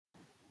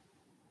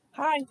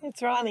Hi,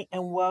 it's Ronnie,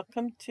 and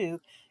welcome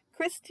to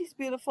Christy's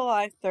Beautiful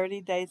Life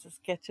 30 Days of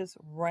Sketches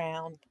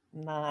Round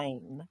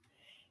 9.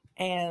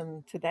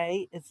 And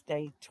today is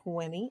day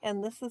 20,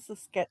 and this is the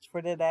sketch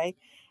for today.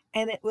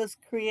 And it was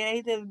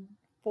created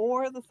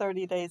for the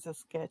 30 Days of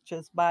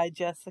Sketches by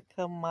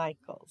Jessica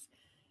Michaels.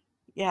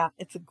 Yeah,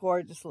 it's a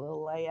gorgeous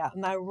little layout,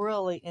 and I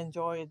really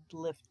enjoyed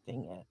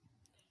lifting it.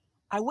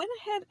 I went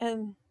ahead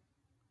and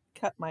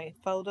cut my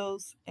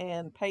photos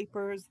and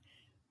papers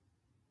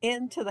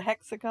into the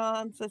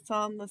hexagons that's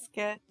on the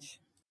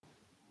sketch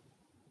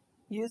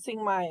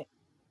using my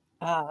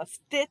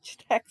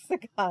stitched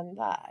hexagon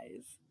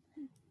dies.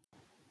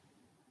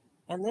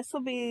 And this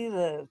will be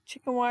the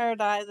chicken wire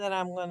die that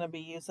I'm going to be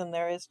using.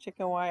 There is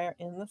chicken wire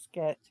in the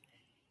sketch.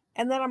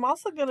 And then I'm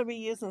also going to be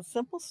using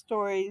Simple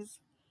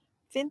Stories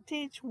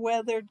Vintage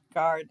Weathered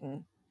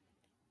Garden.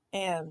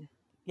 And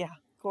yeah,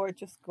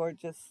 gorgeous,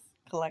 gorgeous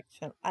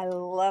collection. I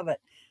love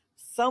it.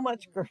 So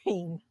much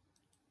green.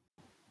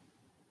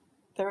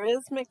 There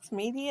is mixed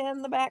media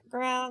in the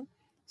background.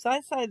 So I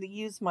decided to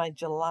use my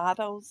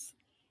gelatos.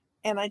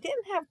 And I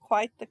didn't have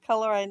quite the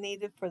color I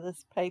needed for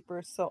this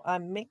paper, so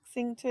I'm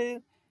mixing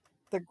two,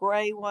 the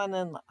gray one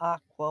and the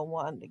aqua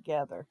one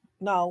together.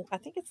 No, I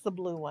think it's the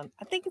blue one.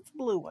 I think it's the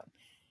blue one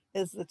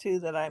is the two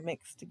that I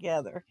mixed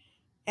together.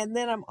 And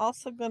then I'm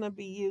also going to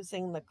be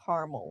using the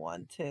caramel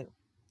one too.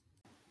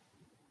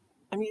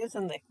 I'm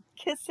using the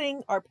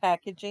kissing or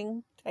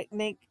packaging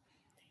technique,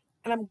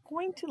 and I'm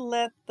going to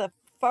let the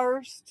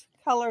first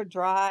color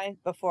dry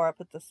before I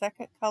put the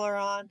second color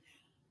on,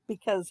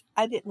 because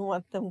I didn't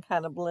want them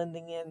kind of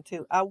blending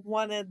into. I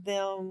wanted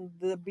them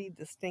to be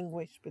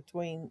distinguished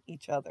between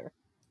each other.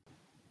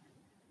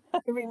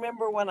 I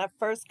remember when I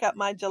first got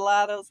my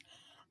gelatos,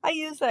 I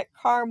used that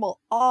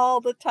caramel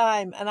all the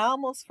time, and I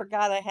almost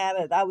forgot I had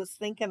it. I was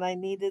thinking I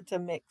needed to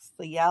mix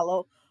the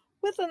yellow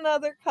with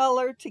another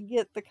color to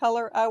get the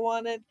color I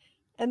wanted,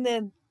 and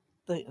then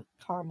the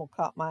caramel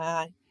caught my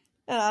eye.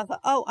 And I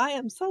thought, oh, I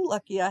am so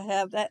lucky I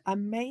have that. I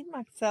made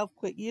myself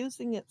quit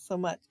using it so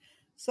much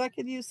so I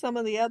could use some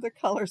of the other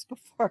colors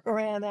before I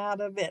ran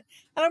out of it.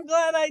 And I'm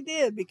glad I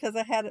did, because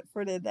I had it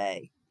for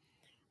today.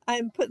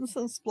 I'm putting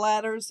some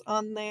splatters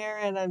on there,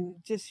 and I'm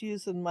just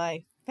using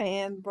my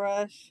fan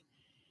brush.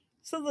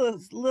 So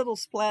those little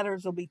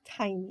splatters will be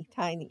tiny,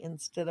 tiny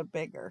instead of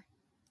bigger.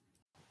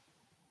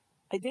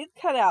 I did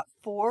cut out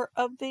 4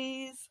 of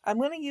these. I'm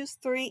going to use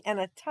 3 and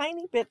a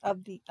tiny bit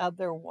of the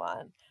other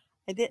one.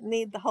 I didn't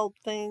need the whole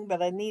thing,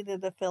 but I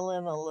needed to fill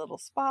in a little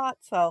spot.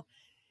 So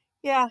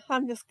yeah,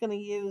 I'm just going to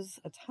use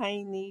a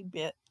tiny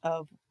bit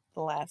of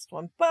the last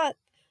one. But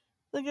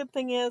the good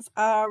thing is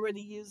I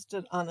already used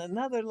it on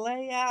another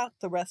layout,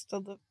 the rest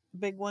of the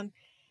big one,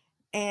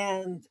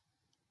 and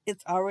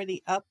it's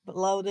already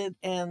uploaded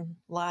and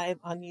live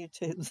on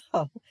YouTube.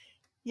 So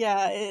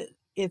yeah,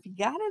 if you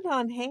got it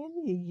on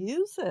hand, you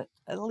use it.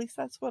 At least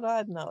that's what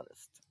I've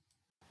noticed.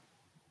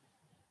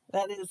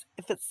 That is,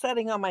 if it's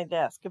sitting on my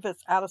desk. If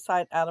it's out of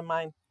sight, out of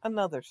mind,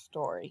 another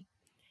story.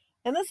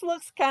 And this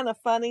looks kind of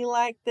funny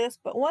like this,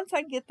 but once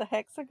I get the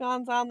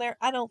hexagons on there,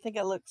 I don't think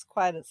it looks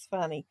quite as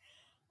funny.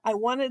 I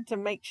wanted to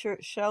make sure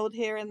it showed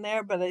here and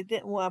there, but I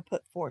didn't want to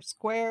put 4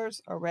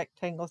 squares or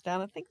rectangles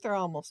down. I think they're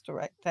almost a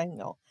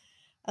rectangle.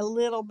 A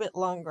little bit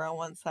longer on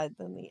one side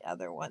than the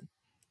other one.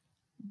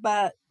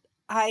 But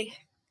I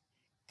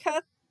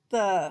cut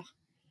the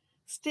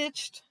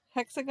stitched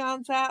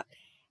hexagons out,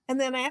 and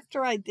then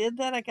after I did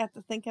that, I got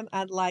to thinking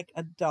I'd like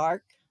a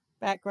dark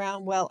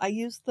background. Well, I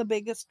used the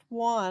biggest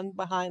one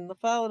behind the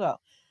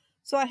photo,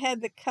 so I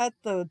had to cut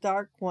the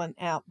dark one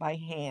out by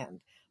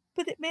hand.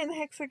 But it being a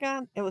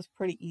hexagon, it was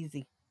pretty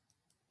easy.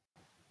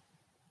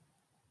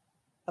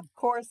 Of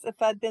course,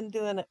 if I'd been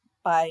doing it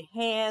by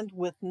hand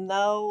with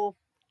no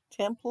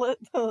template,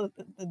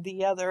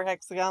 the other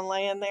hexagon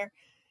laying there,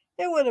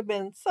 it would have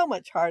been so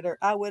much harder.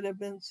 I would have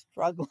been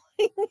struggling.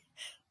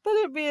 But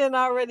it being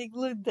already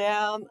glued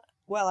down,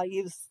 well, I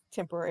used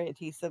temporary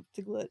adhesive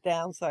to glue it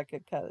down so I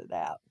could cut it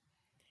out.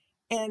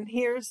 And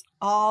here's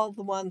all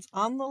the ones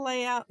on the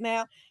layout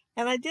now.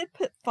 And I did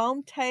put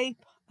foam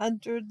tape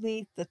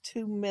underneath the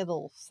 2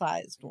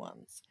 middle-sized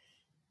ones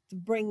to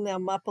bring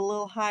them up a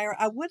little higher.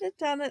 I would have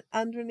done it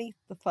underneath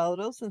the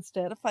photos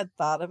instead if I'd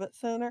thought of it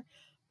sooner,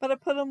 but I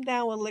put them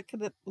down with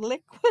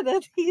liquid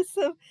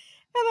adhesive, and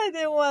I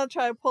didn't want to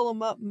try to pull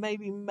them up and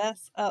maybe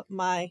mess up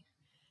my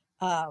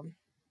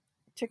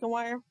chicken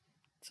wire.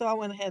 So I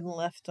went ahead and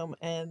left them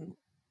and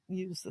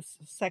used the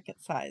second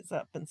size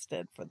up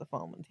instead for the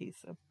foam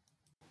adhesive.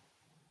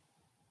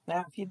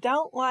 Now, if you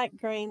don't like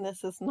green,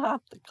 this is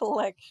not the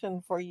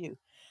collection for you.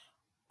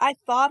 I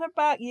thought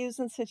about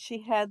using, since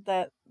she had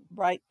that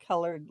bright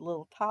colored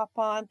little top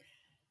on,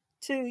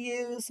 to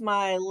use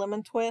my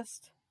lemon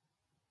twist,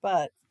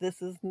 but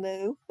this is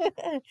new.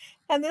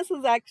 And this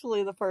is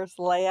actually the first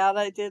layout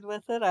I did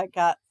with it. I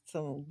got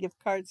some gift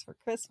cards for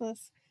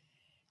Christmas.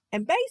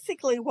 And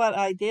basically what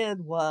I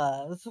did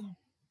was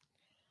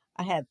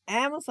I had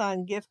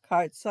Amazon gift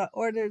cards, so I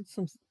ordered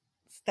some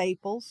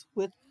staples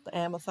with the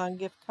Amazon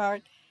gift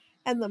card,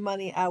 and the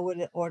money I would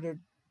have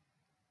ordered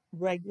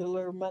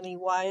regular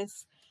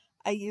money-wise.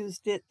 I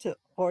used it to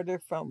order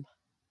from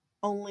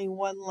Only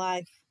One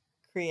Life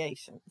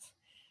Creations.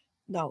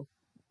 No,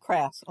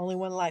 Crafts, Only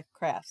One Life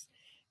Crafts,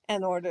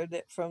 and ordered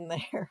it from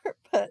there.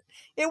 But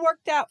it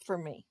worked out for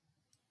me.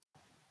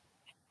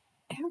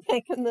 And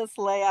making this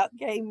layout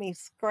gave me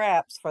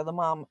scraps for the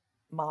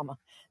mama.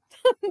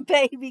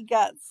 Baby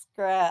Got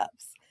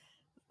Scraps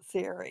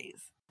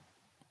series.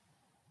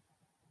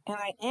 And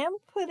I am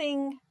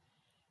putting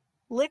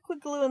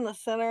liquid glue in the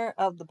center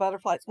of the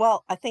butterflies.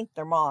 Well, I think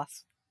they're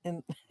moss,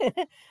 and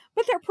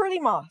but they're pretty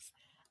moss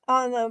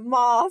on the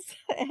moss.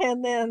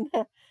 And then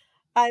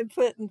I'm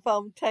putting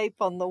foam tape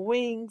on the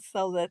wings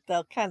so that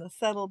they'll kind of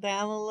settle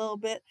down a little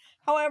bit.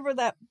 However,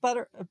 that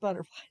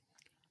butterfly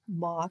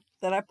moth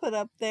that I put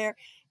up there,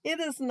 it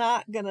is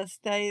not going to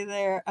stay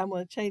there. I'm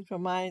going to change my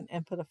mind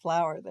and put a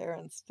flower there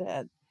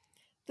instead.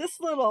 This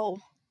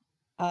little,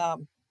 I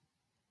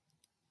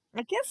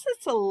guess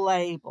it's a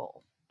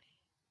label.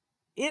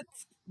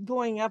 It's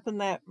going up in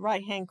that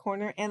right-hand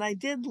corner, and I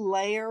did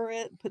layer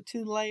it, put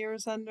 2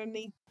 layers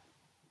underneath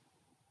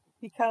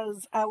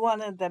because I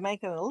wanted to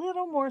make it a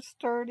little more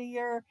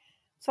sturdier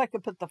so I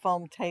could put the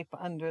foam tape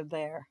under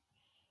there.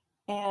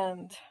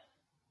 And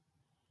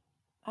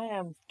I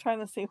am trying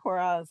to see where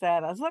I was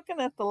at. I was looking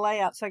at the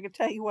layout so I could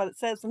tell you what it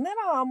says, and then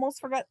I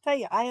almost forgot to tell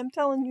you. I am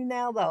telling you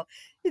now, though.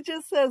 It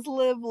just says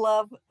live,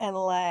 love, and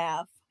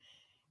laugh.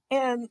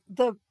 And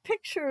the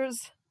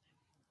pictures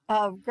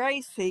of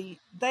Gracie,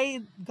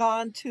 they'd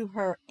gone to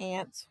her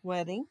aunt's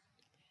wedding,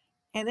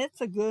 and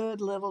it's a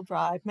good little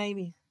drive,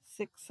 maybe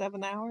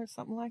 6-7 hours,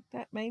 something like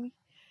that, maybe.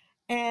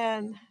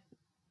 And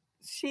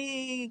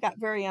she got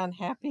very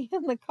unhappy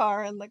in the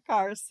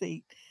car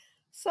seat.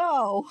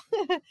 So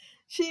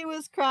she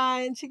was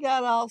crying. She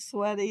got all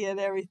sweaty and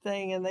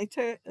everything, and they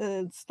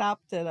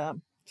stopped at a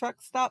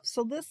truck stop.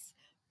 So this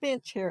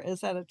bench here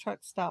is at a truck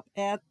stop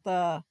at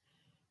the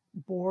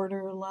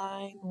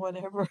borderline,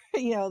 whatever,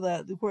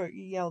 where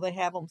they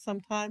have them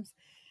sometimes.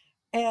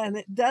 And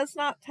it does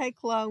not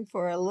take long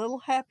for a little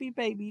happy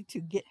baby to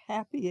get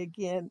happy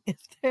again if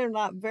they're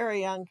not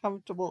very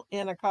uncomfortable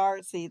in a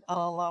car seat on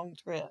a long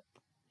trip.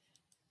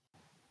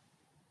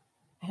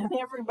 And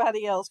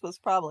everybody else was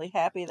probably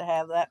happy to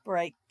have that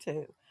break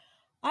too.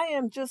 I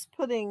am just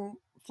putting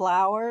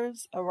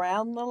flowers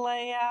around the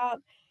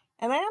layout,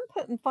 and I am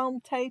putting foam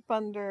tape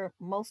under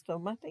most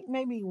of them. I think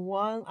maybe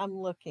one, I'm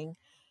looking.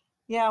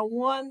 Yeah,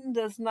 one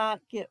does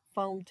not get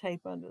foam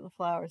tape under the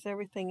flowers.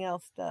 Everything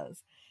else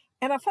does.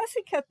 And I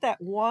fussy cut that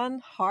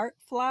one heart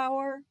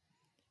flower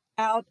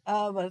out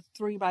of a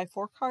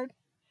 3x4 card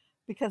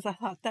because I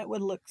thought that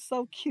would look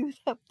so cute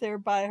up there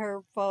by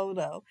her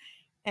photo.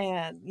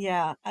 And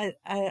yeah,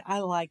 I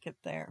like it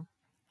there.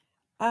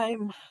 I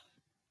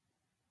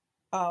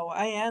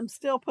am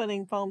still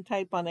putting foam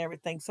tape on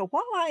everything. So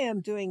while I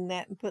am doing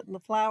that and putting the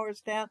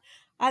flowers down,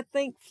 I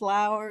think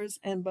flowers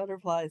and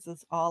butterflies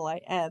is all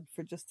I add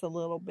for just a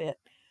little bit.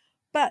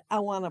 But I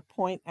want to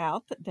point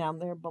out that down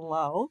there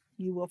below,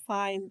 you will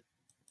find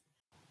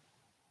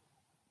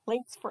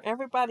links for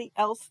everybody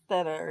else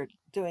that are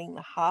doing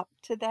the hop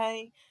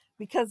today,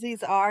 because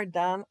these are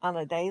done on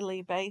a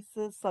daily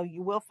basis. So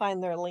you will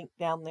find their link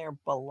down there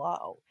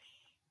below.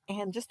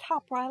 And just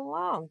hop right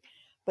along.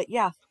 But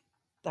yeah,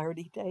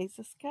 30 days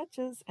of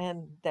sketches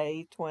and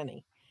day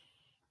 20.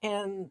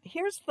 And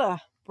here's the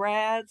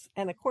brads.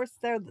 And of course,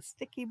 they're the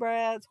sticky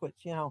brads,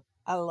 which,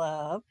 I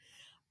love.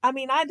 I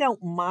mean, I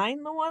don't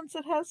mind the ones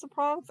that has the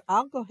prongs.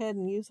 I'll go ahead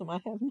and use them. I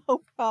have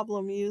no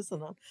problem using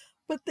them.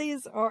 But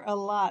these are a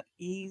lot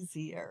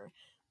easier.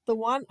 The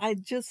one I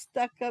just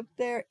stuck up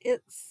there,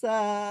 it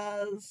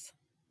says,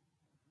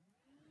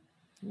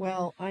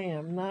 well, I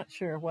am not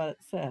sure what it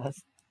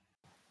says.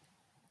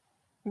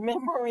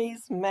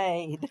 Memories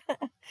made.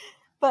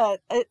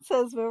 But it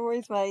says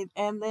memories made.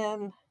 And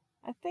then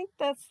I think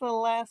that's the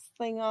last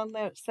thing on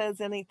there. It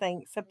says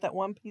anything except that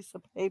one piece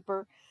of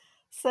paper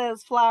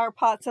says flower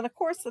pots. And of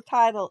course the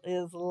title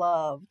is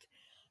loved.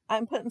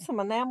 I'm putting some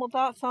enamel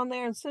dots on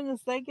there. And as soon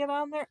as they get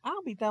on there,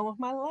 I'll be done with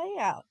my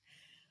layout.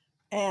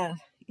 And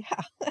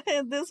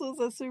yeah, this was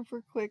a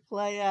super quick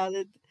layout.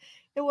 It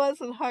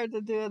wasn't hard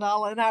to do it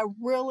all. And I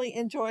really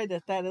enjoyed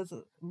it. That is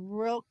a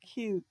real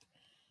cute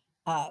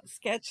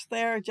sketch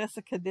there.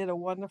 Jessica did a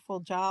wonderful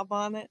job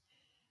on it.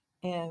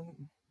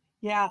 And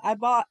yeah, I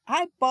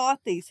bought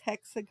these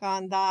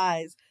hexagon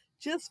dies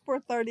just for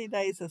 30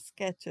 days of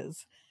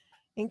sketches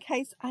in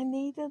case I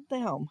needed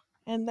them.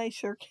 And they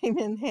sure came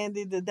in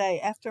handy today.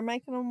 After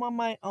making them on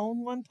my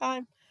own one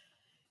time,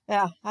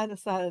 yeah, I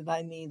decided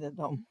I needed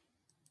them.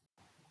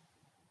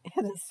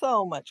 It is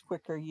so much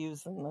quicker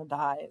using the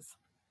dies.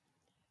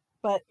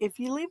 But if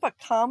you leave a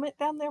comment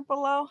down there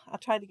below, I'll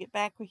try to get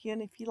back with you.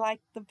 And if you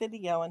like the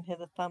video and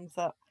hit a thumbs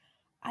up,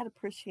 I'd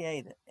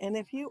appreciate it. And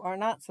if you are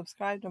not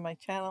subscribed to my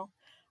channel,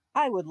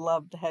 I would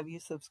love to have you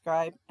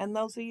subscribe. And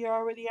those of you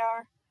already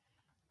are,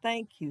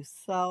 thank you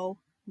so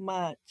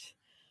much.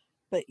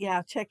 But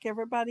yeah, check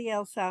everybody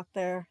else out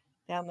there,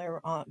 down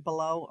there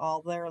below,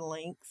 all their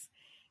links.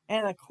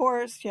 And of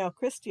course,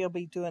 Christy will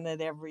be doing it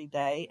every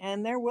day.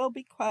 And there will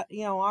be quite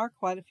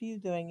a few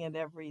doing it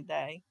every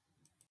day.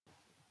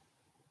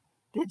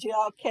 Did you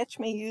all catch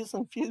me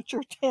using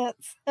future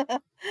tense?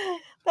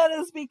 That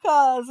is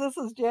because this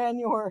is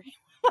January.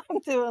 I'm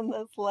doing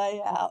this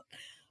layout.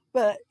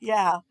 But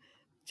yeah,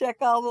 check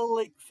all the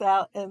links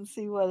out and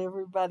see what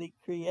everybody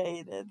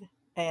created.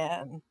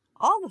 And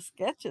all the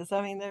sketches.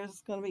 I mean,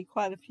 there's going to be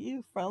quite a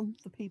few from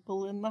the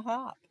people in the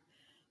hop.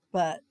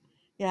 But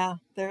yeah,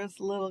 there's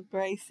little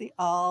Gracie,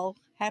 all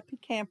happy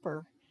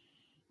camper.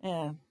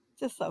 And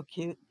just so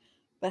cute.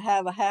 But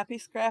have a happy,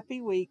 scrappy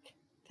week.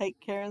 Take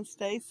care and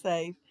stay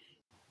safe.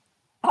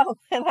 Oh,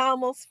 and I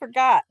almost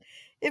forgot.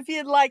 If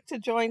you'd like to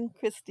join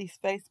Christy's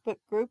Facebook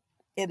group,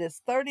 it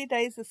is 30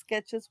 Days of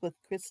Sketches with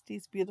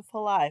Christy's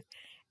Beautiful Life.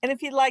 And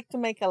if you'd like to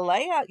make a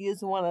layout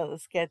using one of the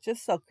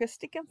sketches so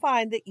Christy can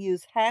find it,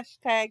 use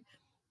hashtag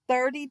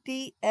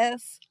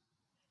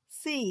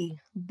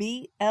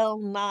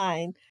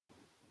 30DSCBL9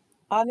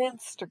 on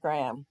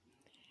Instagram.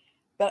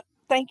 But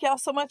thank y'all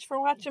so much for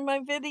watching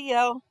my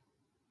video.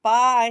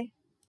 Bye.